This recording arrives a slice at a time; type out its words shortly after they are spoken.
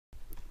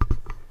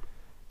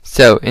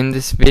So in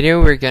this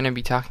video we're going to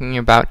be talking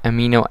about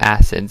amino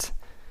acids.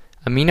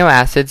 Amino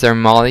acids are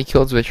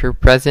molecules which are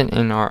present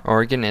in our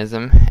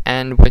organism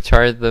and which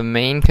are the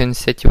main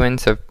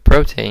constituents of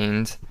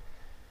proteins.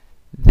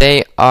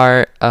 They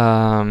are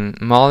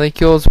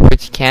molecules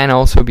which can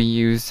also be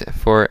used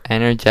for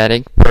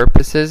energetic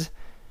purposes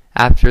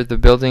after the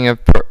building of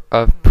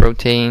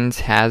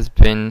proteins has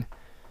been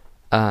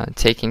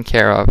taken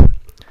care of.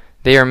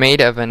 They are made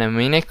of an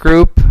aminic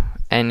group,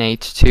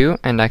 NH2,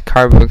 and a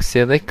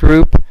carboxylic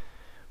group,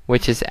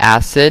 which is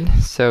acid,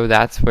 so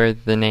that's where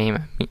the name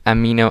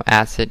amino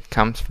acid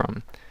comes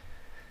from.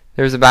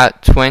 There's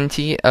about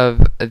 20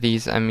 of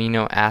these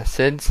amino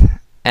acids,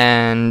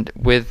 and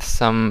with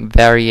some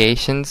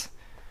variations,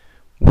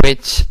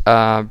 which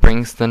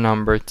brings the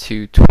number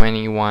to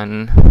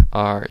 21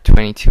 or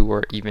 22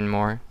 or even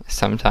more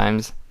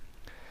sometimes.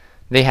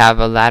 They have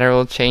a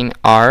lateral chain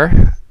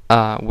R,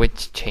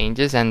 which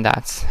changes, and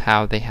that's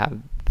how they have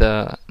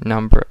the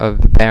number of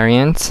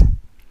variants.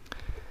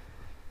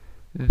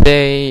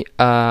 They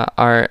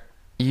are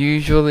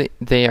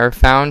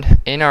found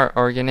in our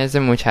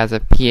organism, which has a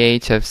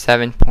pH of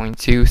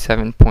 7.2,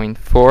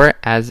 7.4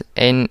 as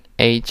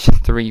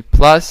NH3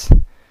 plus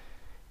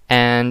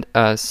and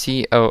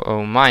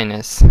COO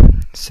minus,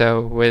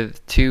 so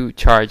with two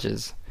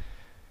charges.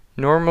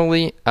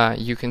 Normally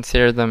you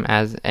consider them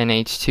as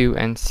NH2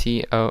 and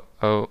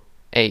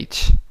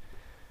COOH,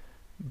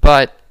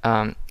 but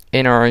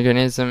in our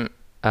organism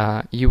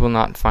you will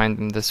not find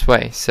them this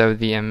way. So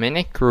the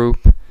aminic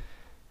group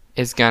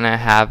is gonna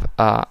have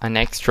an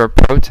extra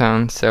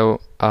proton,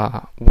 so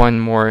one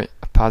more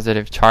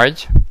positive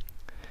charge,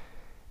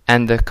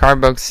 and the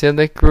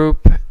carboxylic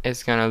group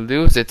is gonna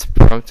lose its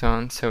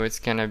proton, so it's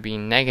gonna be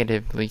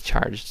negatively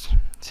charged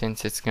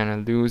since it's gonna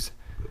lose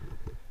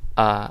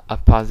a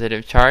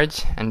positive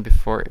charge, and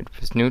before it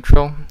was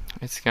neutral.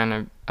 It's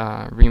gonna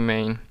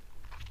remain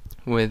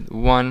with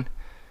one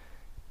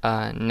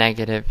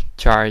negative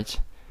charge.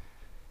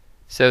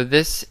 So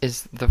this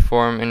is the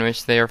form in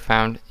which they are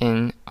found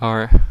in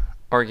our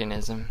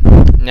organism.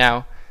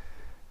 Now,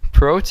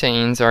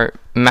 proteins are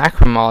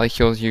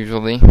macromolecules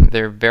usually.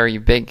 They're very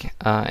big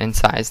in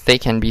size. They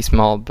can be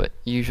small, but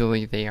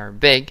usually they are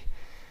big.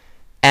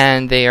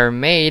 And they are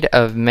made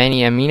of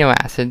many amino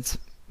acids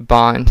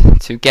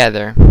bond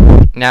together.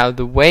 Now,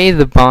 the way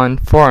the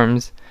bond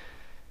forms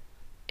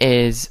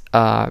is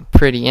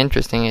pretty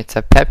interesting. It's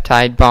a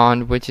peptide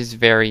bond, which is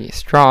very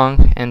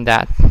strong, and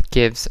that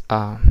gives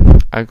a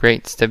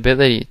great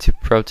stability to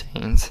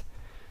proteins.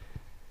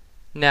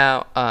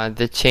 Now,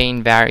 the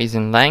chain varies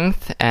in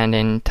length and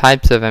in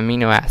types of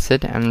amino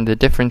acid, and the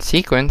different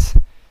sequence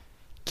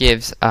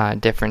gives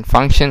different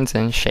functions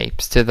and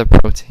shapes to the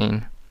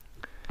protein.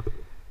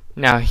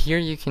 Now, here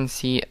you can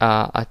see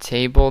a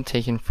table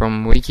taken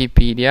from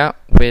Wikipedia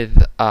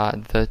with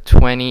the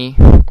 20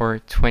 or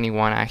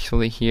 21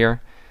 actually here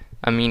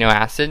amino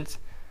acids.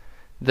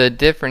 The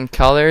different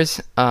colors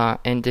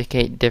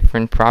indicate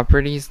different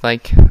properties,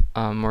 like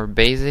more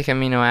basic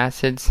amino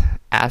acids,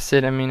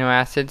 acid amino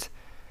acids,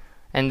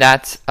 and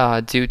that's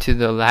due to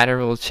the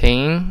lateral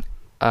chain,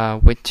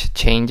 which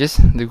changes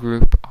the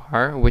group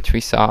R, which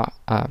we saw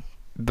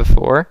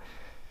before,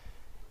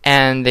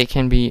 and they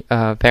can be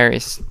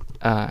various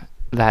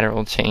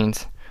lateral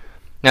chains.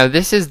 Now,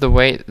 this is the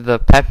way the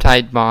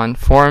peptide bond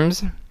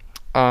forms.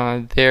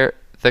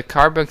 The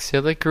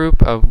carboxylic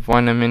group of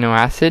one amino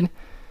acid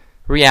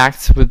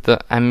reacts with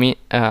the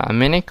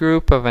aminic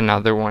group of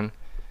another one,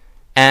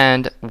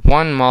 and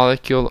one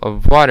molecule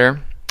of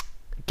water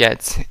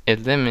gets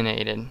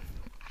eliminated,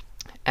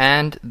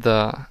 and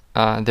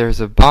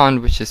there's a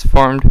bond which is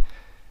formed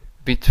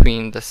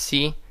between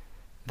the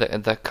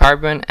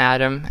carbon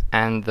atom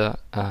and the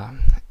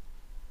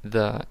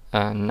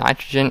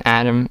nitrogen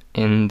atom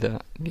in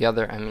the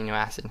other amino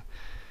acid.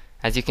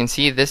 As you can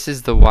see, this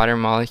is the water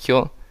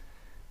molecule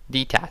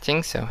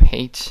detaching, so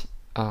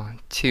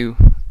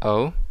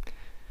H2O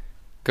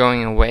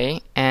going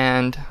away,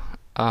 and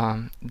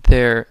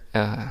there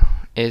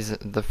is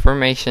the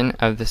formation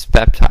of this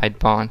peptide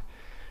bond,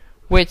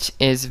 which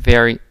is a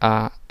very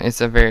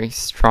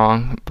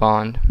strong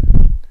bond.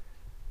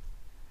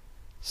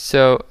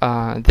 So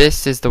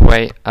this is the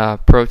way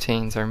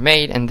proteins are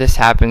made, and this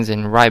happens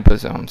in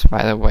ribosomes,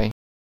 by the way.